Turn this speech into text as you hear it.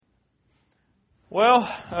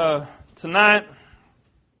Tonight,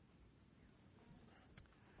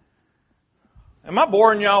 am I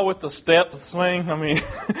boring y'all with the steps thing? I mean,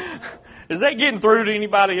 is that getting through to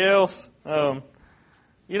anybody else?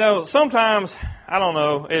 Sometimes, I don't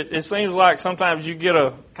know, it seems like sometimes you get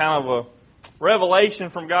a kind of a revelation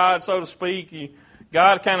from God, so to speak.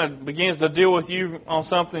 God kind of begins to deal with you on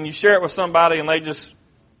something. You share it with somebody and they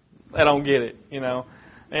don't get it, And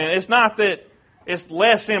it's not that it's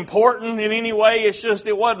less important in any way. It's just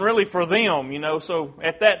it wasn't really for them, So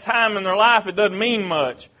at that time in their life, it doesn't mean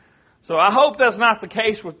much. So I hope that's not the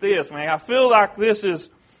case with this, man. I feel like this is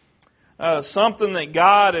something that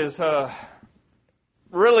God is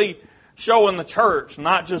really showing the church,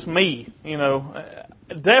 not just me.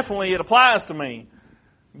 Definitely it applies to me,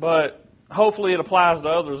 but hopefully it applies to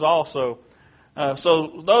others also.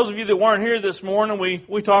 So those of you that weren't here this morning,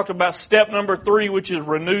 we talked about step number 3, which is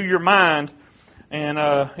renew your mind. And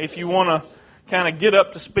if you want to kind of get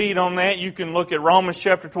up to speed on that, you can look at Romans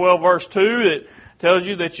chapter 12, verse 2, that tells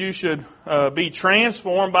you that you should be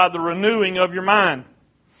transformed by the renewing of your mind.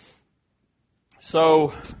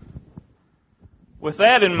 So, with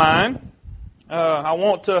that in mind, I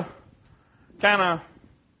want to kind of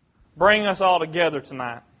bring us all together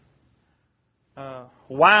tonight.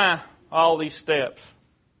 Why all these steps?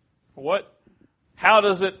 How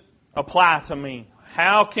does it apply to me?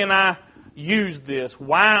 How can I use this?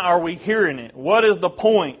 Why are we hearing it? What is the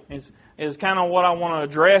point? Is kind of what I want to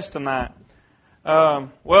address tonight.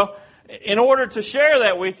 In order to share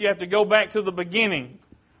that with you, you have to go back to the beginning.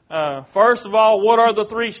 First of all, what are the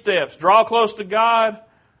 3 steps? Draw close to God,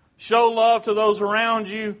 show love to those around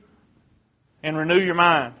you, and renew your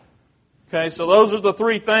mind. Okay, so those are the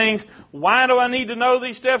 3 things. Why do I need to know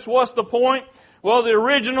these steps? What's the point? Well, the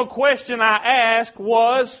original question I asked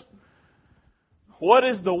was, what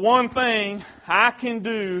is the one thing I can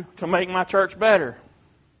do to make my church better?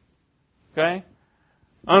 Okay?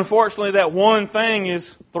 Unfortunately, that one thing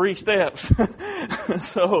is 3 steps.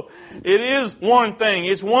 So, it is one thing.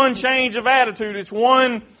 It's one change of attitude. It's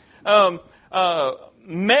one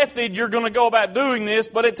method you're going to go about doing this,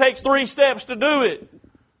 but it takes 3 steps to do it.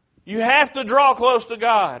 You have to draw close to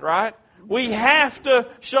God, right? We have to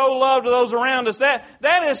show love to those around us. That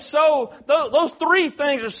is so, those 3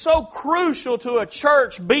 things are so crucial to a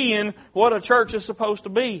church being what a church is supposed to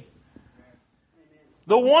be.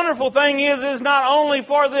 The wonderful thing is not only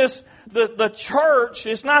for the church,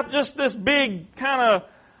 it's not just this big kind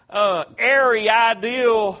of airy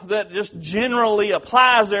ideal that just generally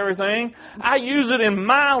applies to everything. I use it in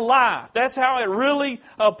my life. That's how it really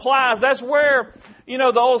applies. That's where,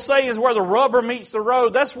 the old saying is where the rubber meets the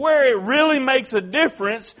road. That's where it really makes a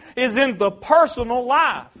difference, is in the personal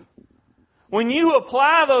life. When you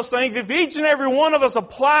apply those things, if each and every one of us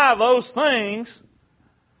apply those things,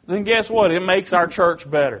 then guess what? It makes our church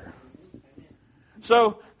better.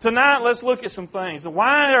 So tonight, let's look at some things.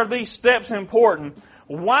 Why are these steps important?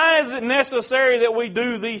 Why is it necessary that we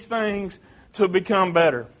do these things to become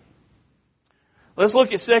better? Let's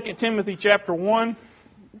look at 2 Timothy chapter 1.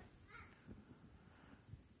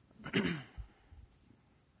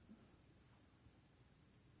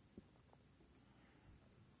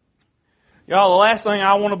 Y'all, the last thing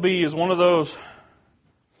I want to be is one of those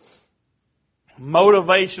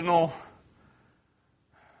motivational,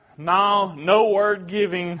 no word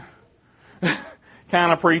giving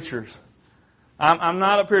kind of preachers. I'm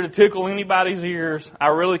not up here to tickle anybody's ears. I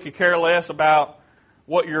really could care less about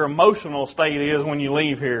what your emotional state is when you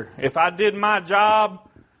leave here. If I did my job,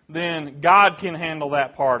 then God can handle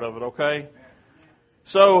that part of it, okay?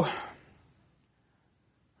 So,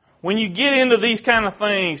 when you get into these kind of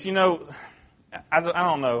things, I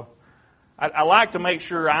don't know. I like to make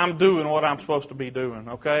sure I'm doing what I'm supposed to be doing,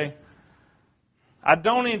 okay? I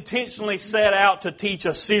don't intentionally set out to teach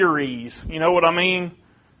a series, you know what I mean?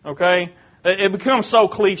 Okay? It becomes so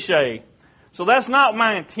cliche. So that's not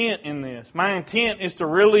my intent in this. My intent is to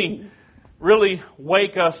really, really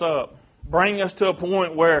wake us up. Bring us to a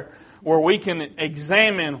point where we can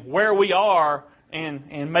examine where we are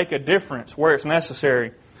and make a difference where it's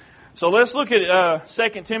necessary. So let's look at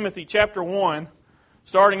 2 Timothy chapter 1,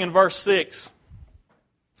 starting in verse 6.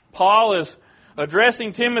 Paul is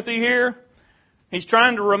addressing Timothy here. He's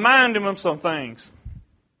trying to remind him of some things.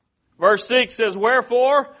 Verse 6 says,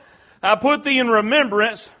 "Wherefore I put thee in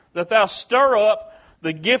remembrance that thou stir up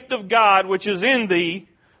the gift of God which is in thee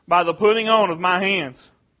by the putting on of my hands.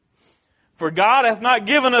 For God hath not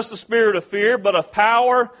given us the spirit of fear, but of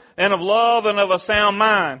power and of love and of a sound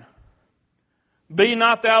mind. Be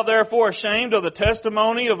not thou therefore ashamed of the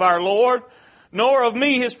testimony of our Lord, nor of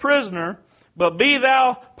me his prisoner, but be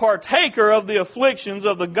thou partaker of the afflictions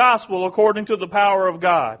of the gospel according to the power of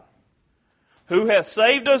God, who hath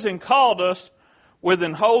saved us and called us with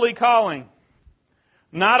an holy calling,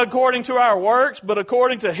 not according to our works, but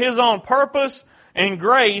according to His own purpose and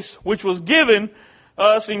grace, which was given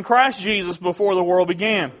us in Christ Jesus before the world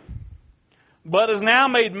began, but is now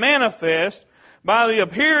made manifest by the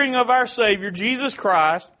appearing of our Savior, Jesus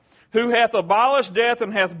Christ, who hath abolished death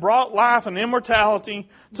and hath brought life and immortality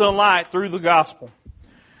to light through the gospel.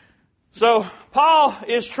 So Paul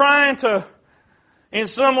is trying to, in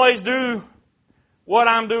some ways, do what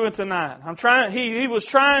I'm doing tonight. He was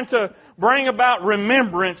trying to bring about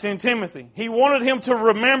remembrance in Timothy. He wanted him to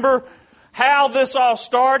remember how this all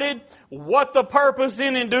started, what the purpose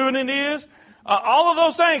in doing it is. All of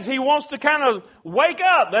those things. He wants to kind of wake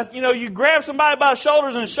up. That's, you grab somebody by the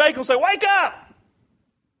shoulders and shake them and say, wake up!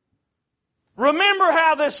 Remember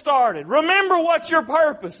how this started. Remember what your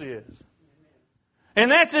purpose is.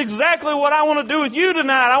 And that's exactly what I want to do with you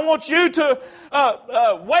tonight. I want you to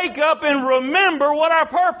wake up and remember what our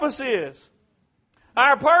purpose is.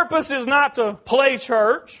 Our purpose is not to play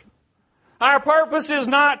church. Our purpose is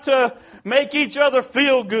not to make each other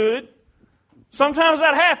feel good. Sometimes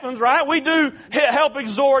that happens, right? We do help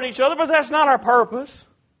exhort each other, but that's not our purpose.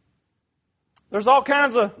 There's all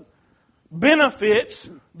kinds of benefits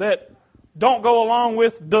that don't go along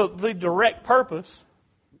with the direct purpose.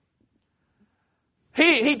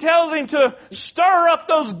 He tells him to stir up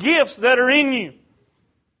those gifts that are in you.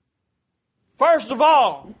 First of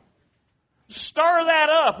all, stir that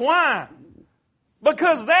up. Why?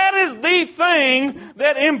 Because that is the thing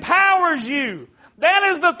that empowers you. That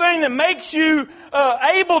is the thing that makes you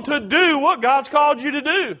able to do what God's called you to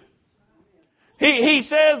do. He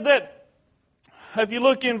says that, if you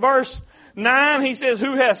look in verse 9, he says,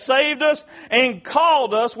 who has saved us and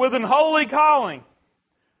called us with an holy calling.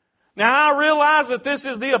 Now I realize that this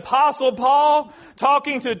is the Apostle Paul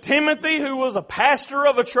talking to Timothy, who was a pastor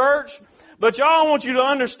of a church. But y'all, I want you to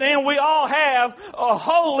understand, we all have a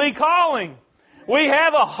holy calling. We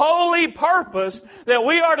have a holy purpose that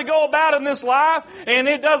we are to go about in this life, and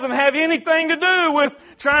it doesn't have anything to do with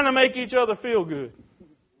trying to make each other feel good.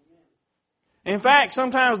 In fact,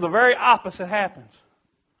 sometimes the very opposite happens.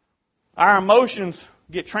 Our emotions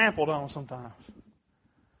get trampled on sometimes.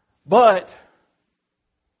 But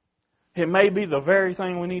it may be the very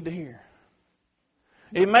thing we need to hear.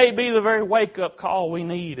 It may be the very wake-up call we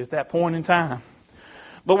need at that point in time.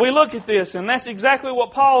 But we look at this, and that's exactly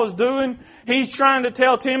what Paul is doing. He's trying to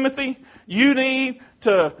tell Timothy, you need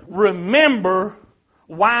to remember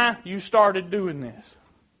why you started doing this.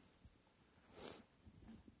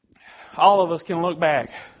 All of us can look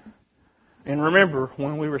back and remember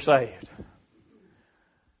when we were saved.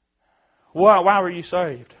 Why were you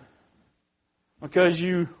saved? Because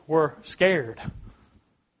you were scared.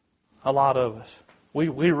 A lot of us. We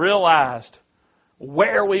realized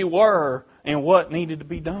where we were and what needed to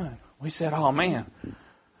be done. We said, oh man,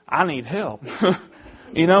 I need help.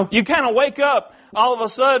 You kind of wake up all of a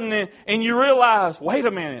sudden and you realize, wait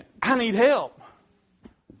a minute, I need help.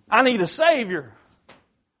 I need a Savior.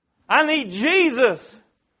 I need Jesus.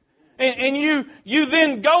 And you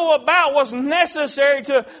then go about what's necessary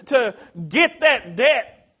to get that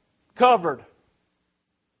debt covered.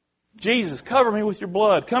 Jesus, cover me with your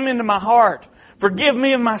blood. Come into my heart. Forgive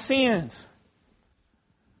me of my sins.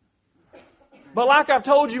 But like I've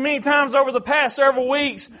told you many times over the past several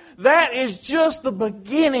weeks, that is just the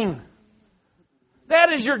beginning. That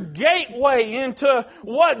is your gateway into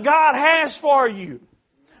what God has for you.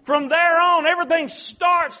 From there on, everything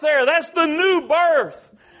starts there. That's the new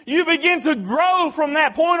birth. You begin to grow from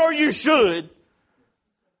that point, or you should.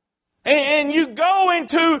 And you go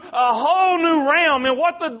into a whole new realm. And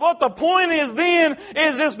what the point is then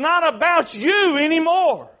is it's not about you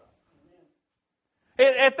anymore.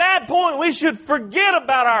 At that point, we should forget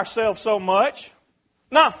about ourselves so much,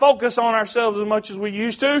 not focus on ourselves as much as we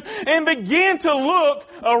used to, and begin to look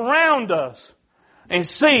around us and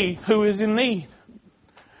see who is in need.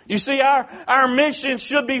 You see, our mission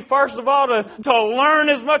should be, first of all, to learn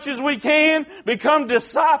as much as we can, become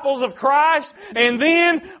disciples of Christ, and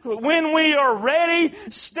then, when we are ready,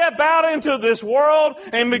 step out into this world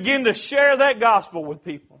and begin to share that gospel with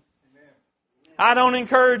people. I don't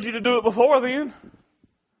encourage you to do it before then.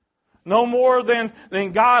 No more than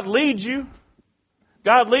God leads you.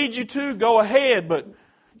 God leads you to, go ahead, but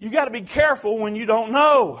you got to be careful when you don't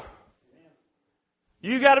know.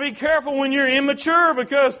 You got to be careful when you're immature,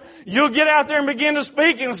 because you'll get out there and begin to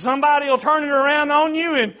speak and somebody will turn it around on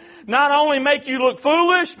you and not only make you look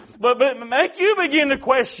foolish, but make you begin to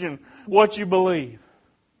question what you believe.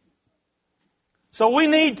 So we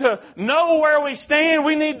need to know where we stand.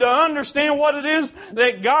 We need to understand what it is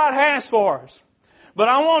that God has for us. But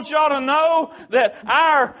I want y'all to know that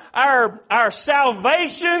our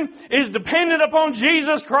salvation is dependent upon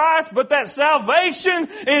Jesus Christ, but that salvation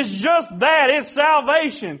is just that. It's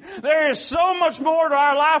salvation. There is so much more to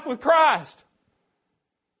our life with Christ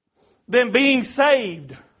than being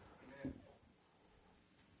saved.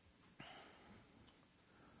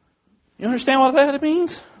 You understand what that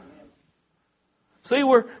means? See,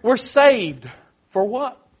 we're saved. For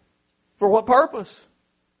what? For what purpose?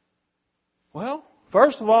 Well,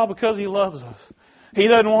 first of all, because He loves us. He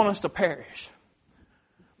doesn't want us to perish.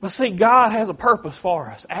 But see, God has a purpose for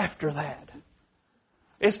us after that.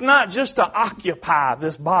 It's not just to occupy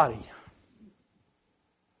this body.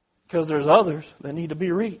 Because there's others that need to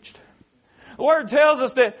be reached. The Word tells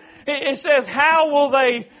us that, it says, how will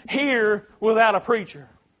they hear without a preacher?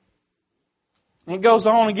 And it goes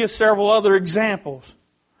on and gives several other examples.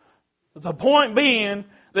 But the point being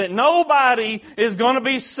that nobody is going to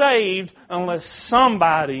be saved unless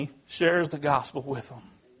somebody shares the gospel with them.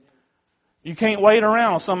 You can't wait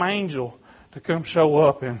around on some angel to come show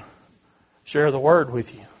up and share the word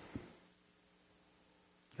with you.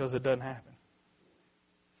 Because it doesn't happen.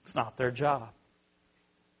 It's not their job.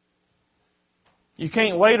 You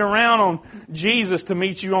can't wait around on Jesus to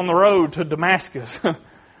meet you on the road to Damascus,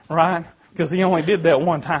 right? Because He only did that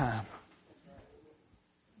one time.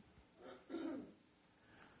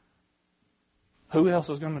 Who else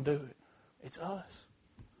is going to do it? It's us.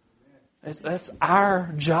 That's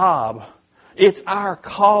our job. It's our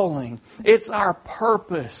calling. It's our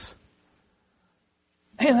purpose.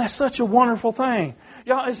 And that's such a wonderful thing.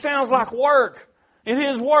 Y'all, it sounds like work. It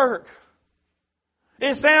is work.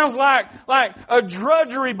 It sounds like a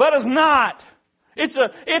drudgery, but it's not. It's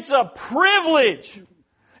a privilege.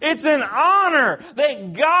 It's an honor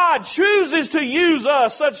that God chooses to use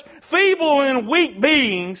us, such feeble and weak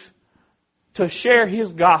beings, to share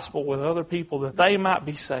His gospel with other people that they might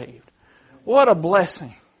be saved. What a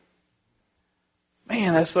blessing.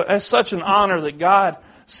 Man, that's such an honor that God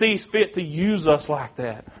sees fit to use us like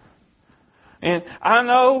that. And I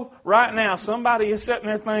know right now somebody is sitting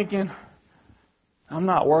there thinking, I'm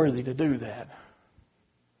not worthy to do that.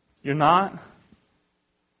 You're not?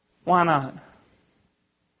 Why not?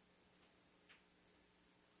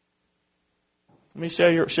 Let me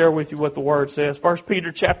share with you what the Word says. 1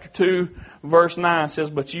 Peter chapter 2, verse 9 says,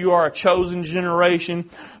 But you are a chosen generation,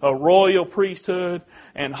 a royal priesthood,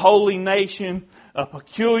 and holy nation, a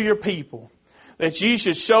peculiar people, that ye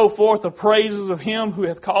should show forth the praises of Him who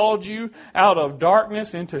hath called you out of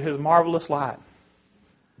darkness into His marvelous light.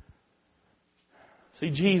 See,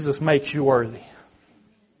 Jesus makes you worthy.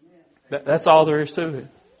 That's all there is to it.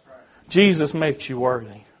 Jesus makes you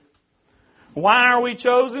worthy. Why are we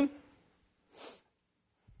chosen?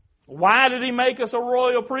 Why did He make us a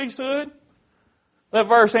royal priesthood? That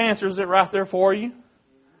verse answers it right there for you.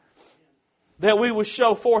 That we would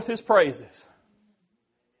show forth His praises.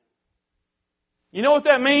 You know what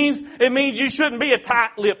that means? It means you shouldn't be a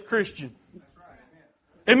tight-lipped Christian.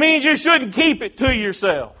 It means you shouldn't keep it to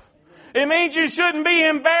yourself. It means you shouldn't be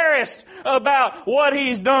embarrassed about what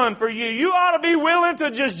He's done for you. You ought to be willing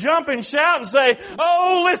to just jump and shout and say,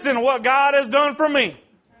 oh, listen what God has done for me.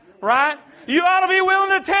 Right? You ought to be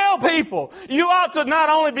willing to tell people. You ought to not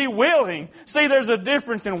only be willing. See, there's a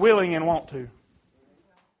difference in willing and want to.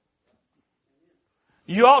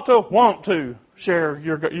 You ought to want to share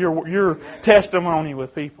your testimony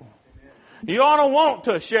with people. You ought to want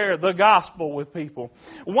to share the gospel with people.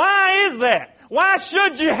 Why is that? Why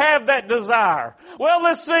should you have that desire? Well,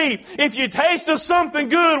 let's see. If you taste of something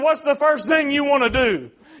good, what's the first thing you want to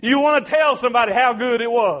do? You want to tell somebody how good it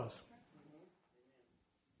was.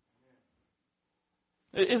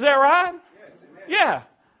 Is that right? Yeah.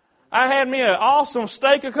 I had me an awesome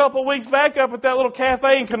steak a couple of weeks back up at that little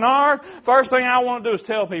cafe in Kennard. First thing I want to do is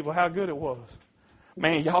tell people how good it was.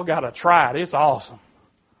 Man, y'all got to try it. It's awesome.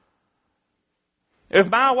 If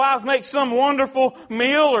my wife makes some wonderful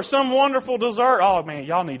meal or some wonderful dessert, oh man,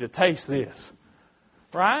 y'all need to taste this.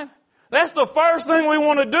 Right? That's the first thing we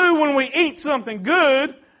want to do when we eat something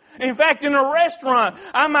good. In fact, in a restaurant,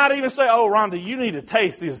 I might even say, oh, Rhonda, you need to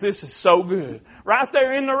taste this. This is so good. Right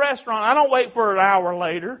there in the restaurant. I don't wait for an hour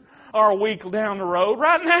later or a week down the road.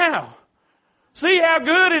 Right now. See how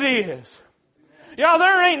good it is. Y'all,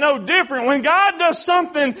 there ain't no different. When God does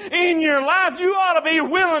something in your life, you ought to be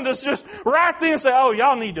willing to just right then say, oh,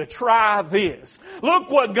 y'all need to try this. Look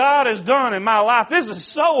what God has done in my life. This is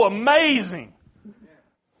so amazing.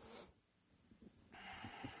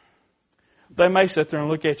 They may sit there and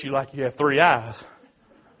look at you like you have three eyes.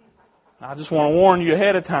 I just want to warn you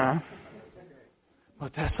ahead of time.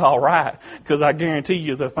 But that's all right, because I guarantee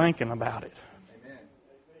you they're thinking about it. Amen.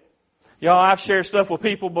 Y'all, I've shared stuff with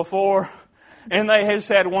people before, and they just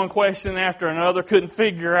had one question after another, couldn't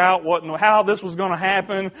figure out how this was going to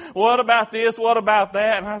happen. What about this? What about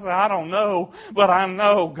that? And I said, I don't know, but I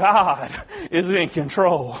know God is in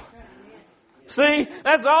control. See,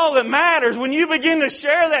 that's all that matters. When you begin to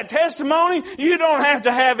share that testimony, you don't have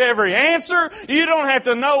to have every answer. You don't have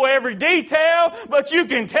to know every detail, but you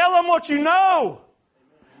can tell them what you know.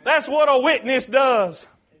 That's what a witness does.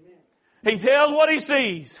 He tells what he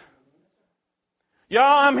sees. Y'all,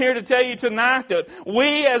 I'm here to tell you tonight that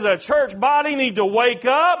we as a church body need to wake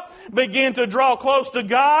up, begin to draw close to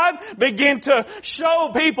God, begin to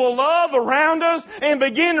show people love around us, and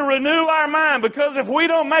begin to renew our mind. Because if we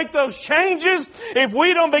don't make those changes, if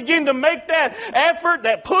we don't begin to make that effort,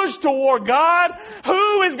 that push toward God,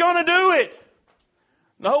 who is going to do it?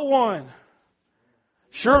 No one.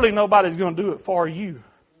 Surely nobody's going to do it for you.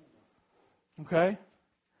 Okay?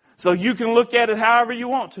 So you can look at it however you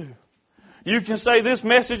want to. You can say this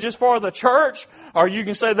message is for the church, or you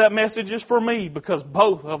can say that message is for me, because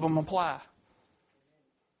both of them apply.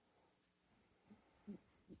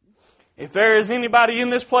 If there is anybody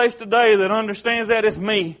in this place today that understands that, it's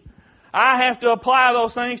me. I have to apply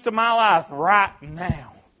those things to my life right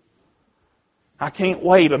now. I can't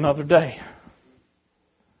wait another day.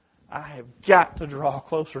 I have got to draw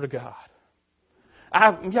closer to God.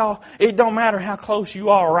 Y'all, it don't matter how close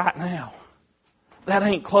you are right now. That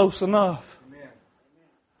ain't close enough. Amen.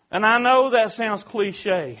 And I know that sounds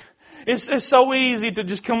cliche. It's so easy to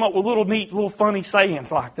just come up with little neat, little funny sayings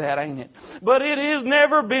like that, ain't it? But it has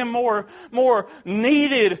never been more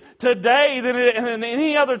needed today than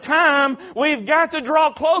any other time. We've got to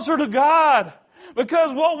draw closer to God.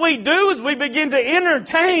 Because what we do is we begin to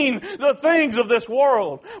entertain the things of this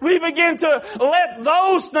world. We begin to let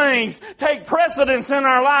those things take precedence in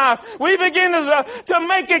our life. We begin to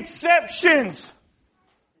make exceptions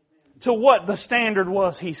to what the standard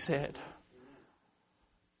was, he said.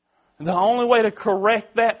 The only way to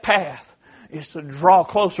correct that path is to draw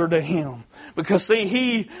closer to Him. Because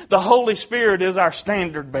see, the Holy Spirit is our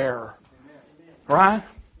standard bearer. Right?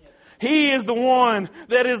 He is the one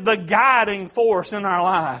that is the guiding force in our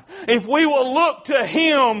life. If we will look to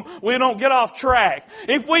Him, we don't get off track.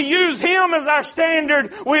 If we use Him as our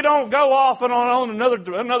standard, we don't go off and on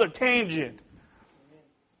another tangent.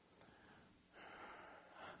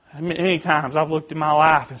 Many times I've looked at my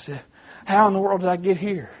life and said, how in the world did I get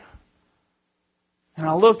here? And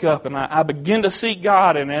I look up and I begin to seek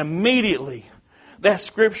God, and immediately that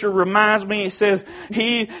scripture reminds me, it says,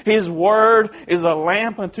 His Word is a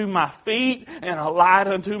lamp unto my feet and a light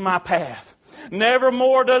unto my path. Never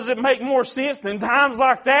more does it make more sense than times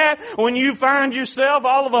like that when you find yourself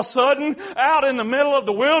all of a sudden out in the middle of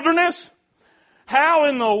the wilderness. How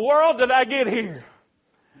in the world did I get here?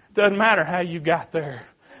 Doesn't matter how you got there.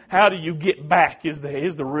 How do you get back is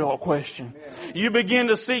the real question. You begin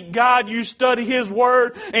to seek God, you study His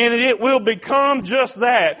Word, and it will become just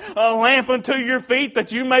that. A lamp unto your feet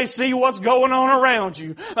that you may see what's going on around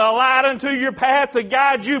you. A light unto your path to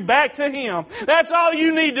guide you back to Him. That's all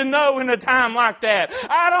you need to know in a time like that.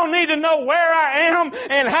 I don't need to know where I am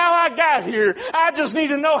and how I got here. I just need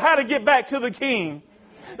to know how to get back to the King.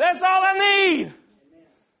 That's all I need.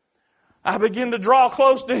 I begin to draw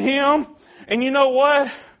close to Him, and you know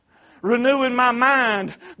what? Renewing my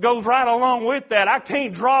mind goes right along with that. I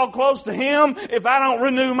can't draw close to Him if I don't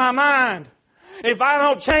renew my mind. If I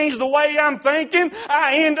don't change the way I'm thinking,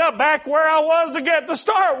 I end up back where I was to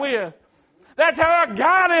start with. That's how I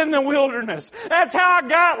got in the wilderness. That's how I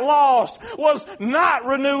got lost, was not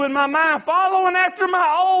renewing my mind, following after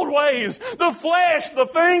my old ways, the flesh, the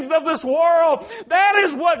things of this world. That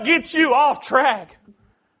is what gets you off track.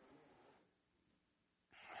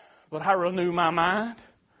 But I renew my mind.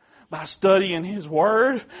 By studying His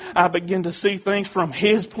Word, I begin to see things from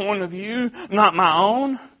His point of view, not my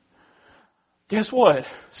own. Guess what?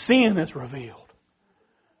 Sin is revealed.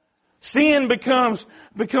 Sin becomes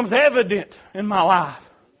evident in my life.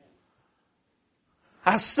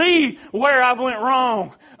 I see where I went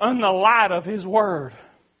wrong in the light of His Word.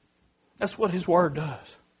 That's what His Word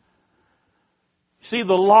does. See,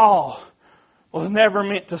 the law was never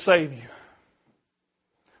meant to save you.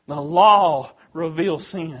 The law reveals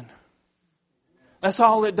sin. That's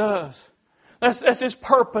all it does. That's its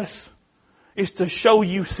purpose, is to show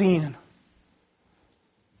you sin.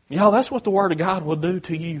 Y'all, that's what the Word of God will do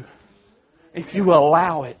to you if you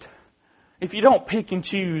allow it. If you don't pick and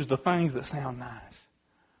choose the things that sound nice.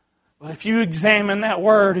 But if you examine that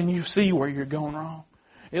Word and you see where you're going wrong,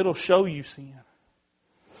 it'll show you sin.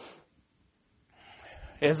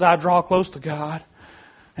 As I draw close to God,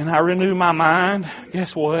 and I renew my mind,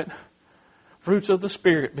 guess what? Fruits of the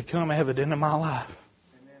Spirit become evident in my life.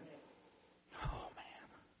 Oh, man.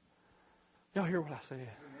 Y'all hear what I said?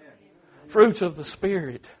 Fruits of the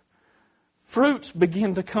Spirit. Fruits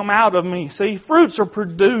begin to come out of me. See, fruits are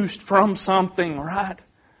produced from something, right?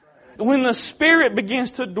 When the Spirit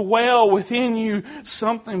begins to dwell within you,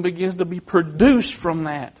 something begins to be produced from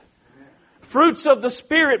that. Fruits of the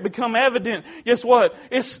Spirit become evident. Guess what?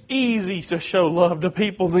 It's easy to show love to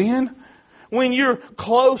people then. When you're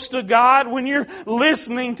close to God, when you're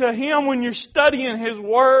listening to Him, when you're studying His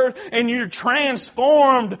Word, and you're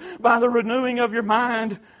transformed by the renewing of your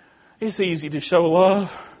mind, it's easy to show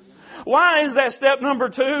love. Why is that step number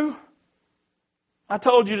 2? I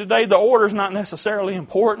told you today the order's not necessarily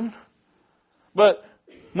important. But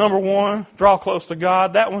number 1, draw close to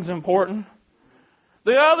God. That one's important.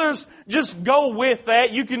 The others, just go with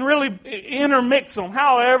that. You can really intermix them,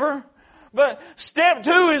 however. But step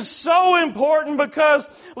 2 is so important because,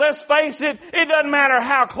 let's face it, it doesn't matter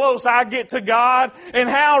how close I get to God and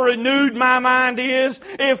how renewed my mind is.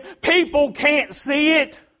 If people can't see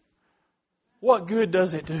it, what good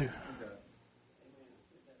does it do?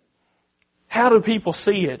 How do people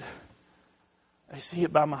see it? They see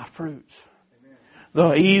it by my fruits.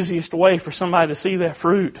 The easiest way for somebody to see that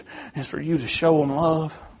fruit is for you to show them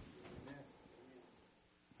love.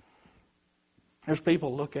 There's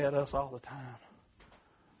people look at us all the time.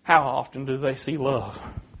 How often do they see love?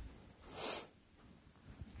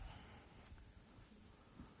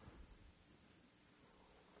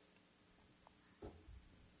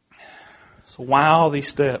 So why all these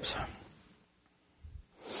steps?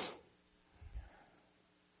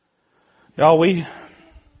 Y'all, we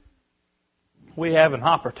have an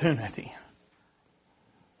opportunity.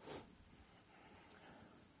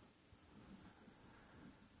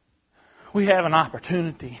 We have an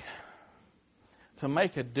opportunity to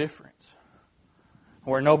make a difference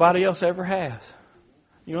where nobody else ever has.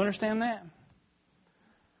 You understand that?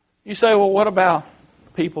 You say, well, what about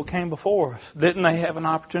people came before us? Didn't they have an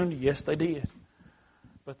opportunity? Yes, they did.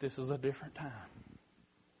 But this is a different time.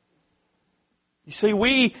 You see,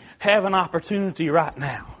 we have an opportunity right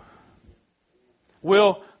now.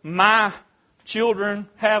 Will my children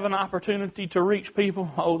have an opportunity to reach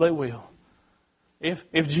people? Oh, they will.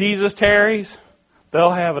 If Jesus tarries,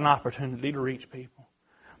 they'll have an opportunity to reach people.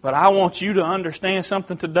 But I want you to understand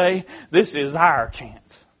something today. This is our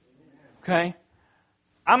chance. Okay?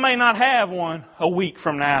 I may not have one a week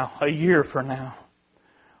from now, a year from now.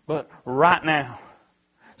 But right now.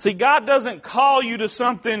 See, God doesn't call you to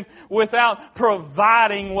something without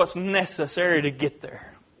providing what's necessary to get there.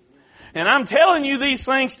 And I'm telling you these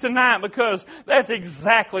things tonight because that's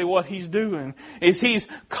exactly what He's doing, is He's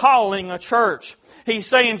calling a church. He's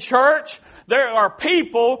saying, church, there are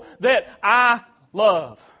people that I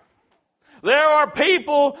love. There are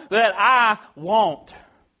people that I want.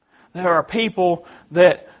 There are people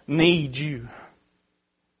that need you.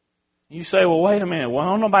 You say, well, wait a minute. Well,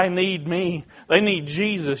 don't nobody need me. They need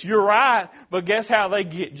Jesus. You're right, but guess how they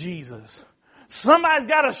get Jesus? Somebody's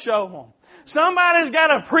got to show them. Somebody's got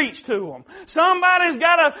to preach to them. Somebody's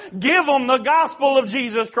got to give them the gospel of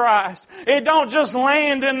Jesus Christ. It don't just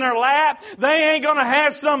land in their lap. They ain't going to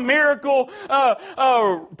have some miracle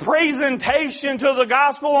presentation to the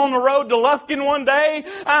gospel on the road to Lufkin one day.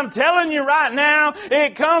 I'm telling you right now,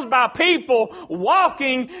 it comes by people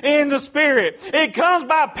walking in the Spirit. It comes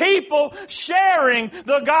by people sharing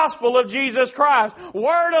the gospel of Jesus Christ.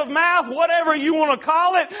 Word of mouth, whatever you want to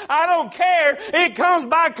call it, I don't care. It comes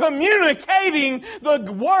by communicating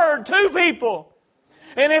the Word to people.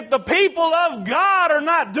 And if the people of God are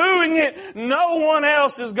not doing it, no one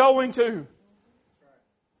else is going to.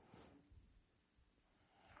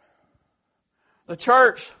 The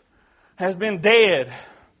church has been dead.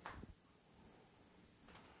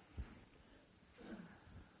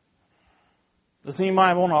 Does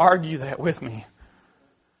anybody want to argue that with me?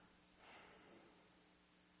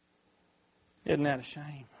 Isn't that a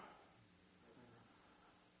shame?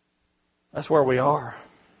 That's where we are.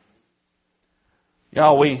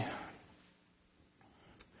 Y'all, we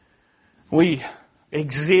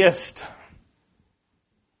exist.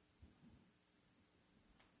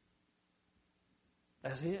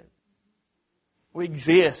 That's it. We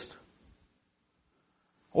exist.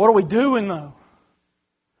 What are we doing though?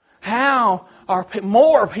 How are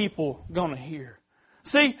more people going to hear?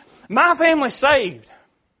 See, my family's saved.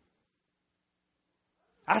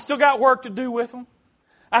 I still got work to do with them.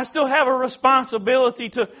 I still have a responsibility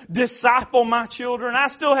to disciple my children. I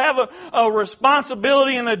still have a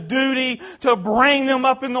responsibility and a duty to bring them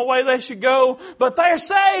up in the way they should go. But they're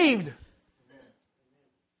saved.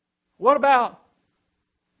 What about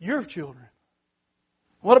your children?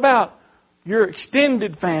 What about your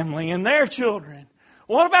extended family and their children?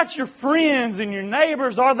 What about your friends and your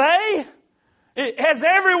neighbors? Are they? Has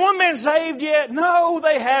everyone been saved yet? No,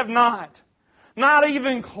 they have not. Not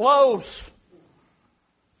even close.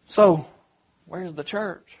 So, where's the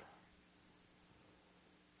church?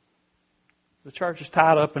 The church is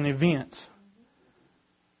tied up in events.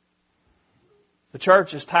 The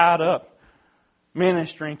church is tied up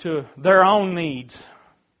ministering to their own needs,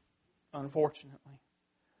 unfortunately.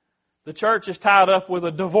 The church is tied up with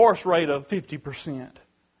a divorce rate of 50%.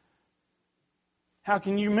 How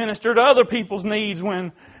can you minister to other people's needs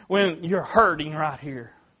when you're hurting right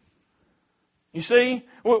here? You see,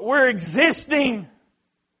 we're existing.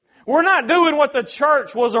 We're not doing what the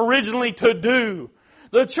church was originally to do.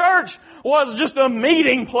 The church was just a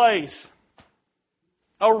meeting place,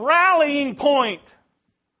 a rallying point.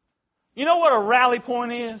 You know what a rally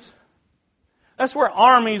point is? That's where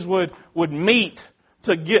armies would meet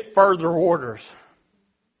to get further orders.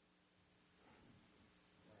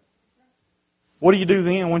 What do you do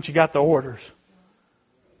then once you got the orders?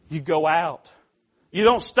 You go out. You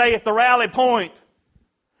don't stay at the rally point.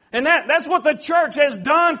 And that's what the church has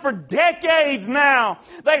done for decades now.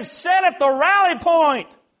 They've sat at the rally point.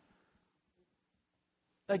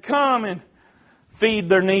 They come and feed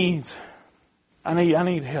their needs. I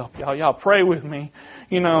need help. Y'all pray with me.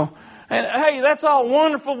 You know. And hey, that's all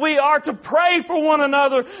wonderful. We are to pray for one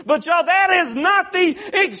another. But y'all, that is not the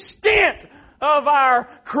extent of our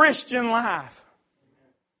Christian life.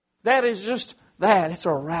 That is just that. It's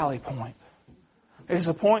a rally point. It's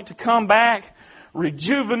a point to come back,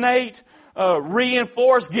 rejuvenate,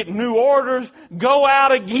 reinforce, get new orders, go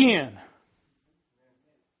out again.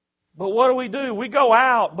 But what do? We go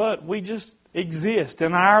out, but we just exist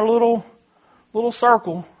in our little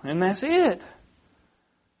circle, and that's it.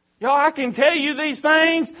 Y'all, I can tell you these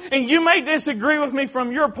things, and you may disagree with me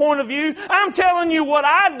from your point of view. I'm telling you what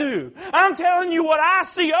I do. I'm telling you what I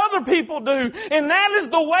see other people do. And that is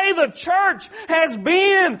the way the church has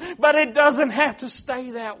been. But it doesn't have to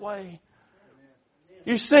stay that way.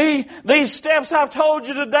 You see, these steps I've told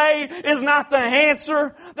you today is not the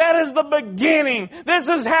answer. That is the beginning. This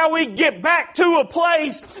is how we get back to a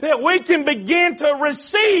place that we can begin to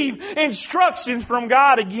receive instructions from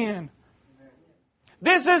God again.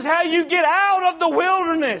 This is how you get out of the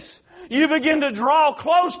wilderness. You begin to draw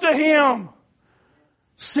close to Him.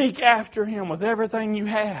 Seek after Him with everything you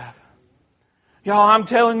have. Y'all, I'm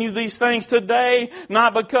telling you these things today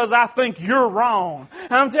not because I think you're wrong.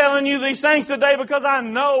 I'm telling you these things today because I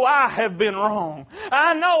know I have been wrong.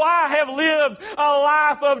 I know I have lived a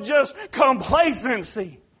life of just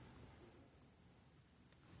complacency.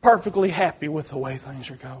 Perfectly happy with the way things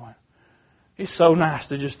are going. It's so nice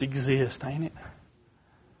to just exist, ain't it?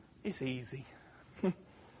 It's easy.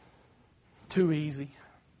 Too easy.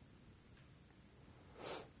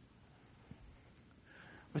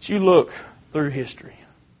 But you look through history.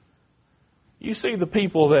 You see the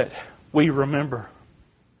people that we remember.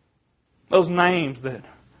 Those names that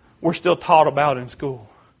we're still taught about in school.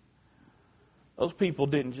 Those people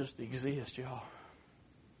didn't just exist, y'all.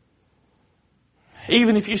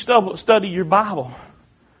 Even if you study your Bible,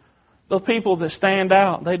 the people that stand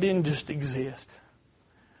out, they didn't just exist.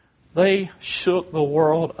 They shook the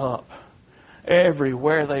world up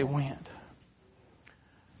everywhere they went.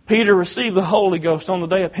 Peter received the Holy Ghost on the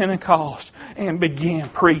day of Pentecost and began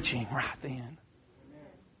preaching right then.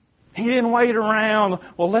 He didn't wait around,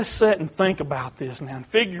 well, let's sit and think about this now and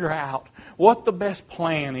figure out what the best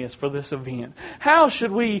plan is for this event. How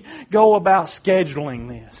should we go about scheduling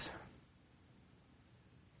this?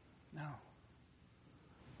 No.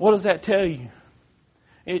 What does that tell you?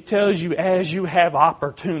 It tells you as you have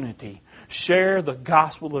opportunity, share the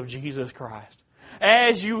gospel of Jesus Christ.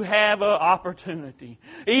 As you have an opportunity.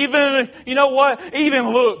 Even, you know what?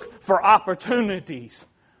 Even look for opportunities.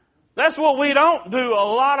 That's what we don't do a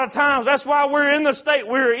lot of times. That's why we're in the state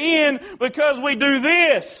we're in, because we do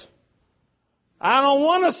this. I don't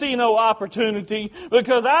want to see no opportunity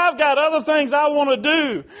because I've got other things I want to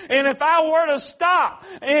do. And if I were to stop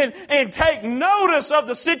and take notice of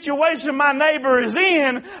the situation my neighbor is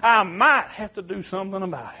in, I might have to do something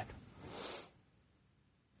about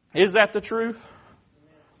it. Is that the truth?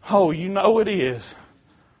 Oh, you know it is.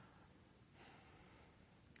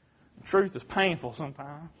 The truth is painful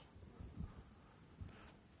sometimes.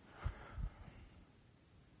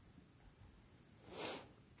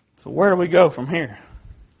 So where do we go from here?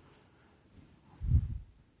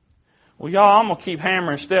 Well, y'all, I'm going to keep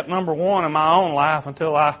hammering step number 1 in my own life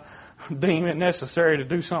until I deem it necessary to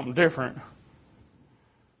do something different.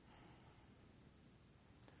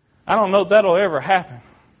 I don't know if that'll ever happen.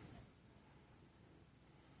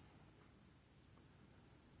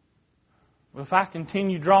 But if I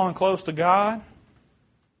continue drawing close to God,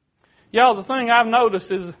 y'all, the thing I've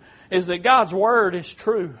noticed is that God's Word is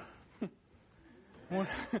true.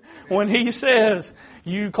 When He says,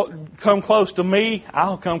 you come close to me,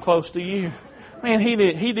 I'll come close to you. Man, He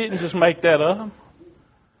didn't just make that up.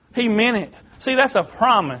 He meant it. See, that's a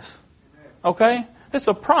promise. Okay? It's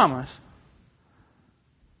a promise.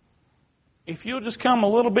 If you'll just come a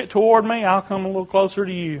little bit toward me, I'll come a little closer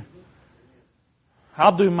to you.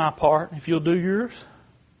 I'll do my part if you'll do yours.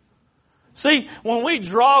 See, when we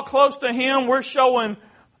draw close to Him, we're showing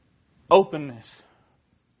openness.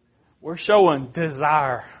 We're showing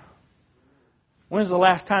desire. When's the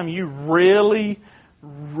last time you really,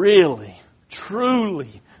 really,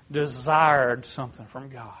 truly desired something from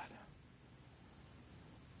God?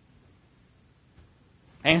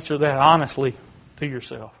 Answer that honestly to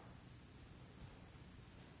yourself.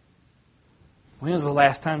 When's the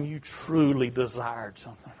last time you truly desired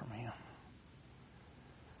something from Him?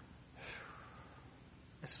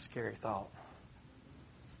 It's a scary thought.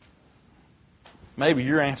 Maybe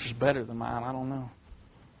your answer's better than mine. I don't know.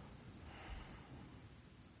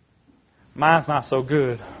 Mine's not so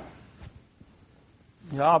good.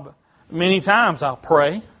 Many times I'll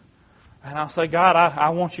pray and I'll say, God, I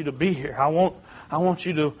want you to be here. I want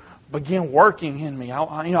you to begin working in me.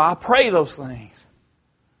 I pray those things.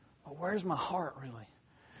 But where's my heart really?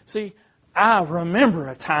 See, I remember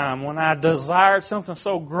a time when I desired something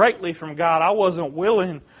so greatly from God, I wasn't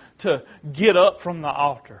willing to get up from the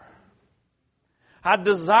altar. I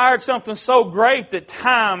desired something so great that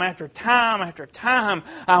time after time after time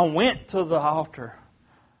I went to the altar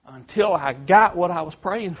until I got what I was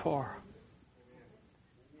praying for.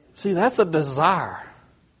 See, that's a desire.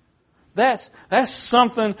 That's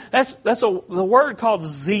something, the word called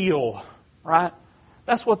zeal, right?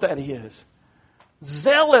 That's what that is.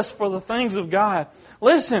 Zealous for the things of God.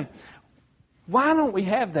 Listen, why don't we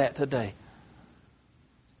have that today?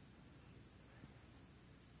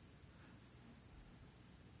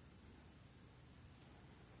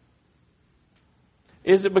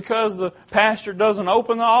 Is it because the pastor doesn't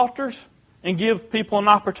open the altars and give people an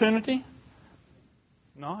opportunity?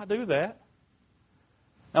 No, I do that.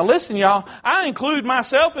 Now listen, y'all, I include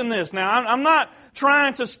myself in this. Now, I'm not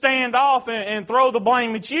trying to stand off and throw the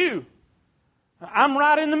blame at you. I'm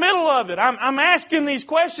right in the middle of it. I'm asking these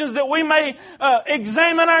questions that we may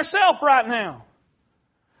examine ourselves right now.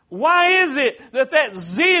 Why is it that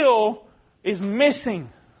zeal is missing?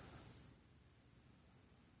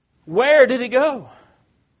 Where did it go?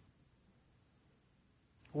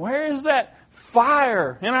 Where is that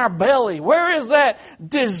fire in our belly? Where is that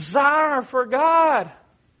desire for God?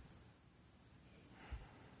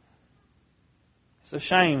 It's a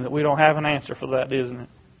shame that we don't have an answer for that, isn't it?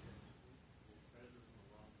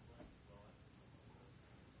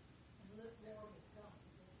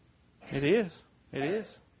 It is. It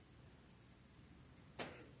is.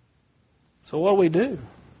 So what do we do?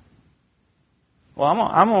 Well,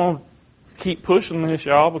 I'm going to keep pushing this,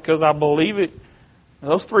 y'all, because I believe it.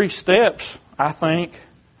 Those 3 steps, I think,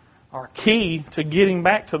 are key to getting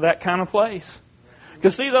back to that kind of place.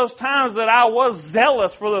 Because see, those times that I was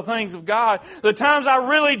zealous for the things of God, the times I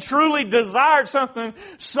really truly desired something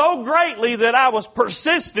so greatly that I was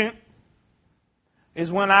persistent,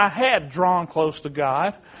 is when I had drawn close to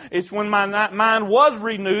God. It's when my mind was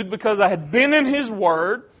renewed because I had been in His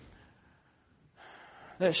Word.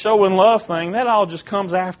 That show and love thing, that all just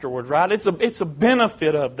comes afterwards, right? It's a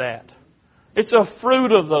benefit of that. It's a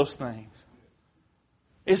fruit of those things.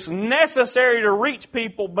 It's necessary to reach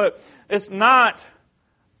people, but it's not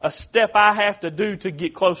a step I have to do to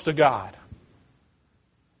get close to God.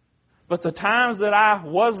 But the times that I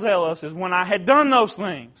was zealous is when I had done those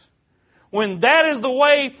things. When that is the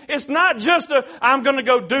way, it's not just I'm going to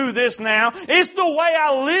go do this now. It's the way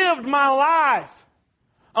I lived my life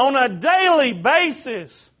on a daily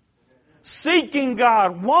basis. Seeking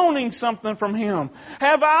God, wanting something from Him.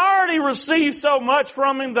 Have I already received so much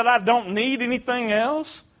from Him that I don't need anything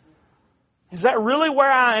else? Is that really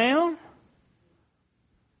where I am?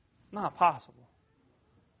 Not possible.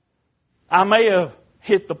 I may have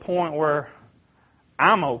hit the point where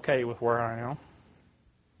I'm okay with where I am.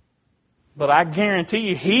 But I guarantee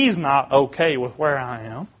you He's not okay with where I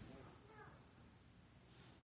am.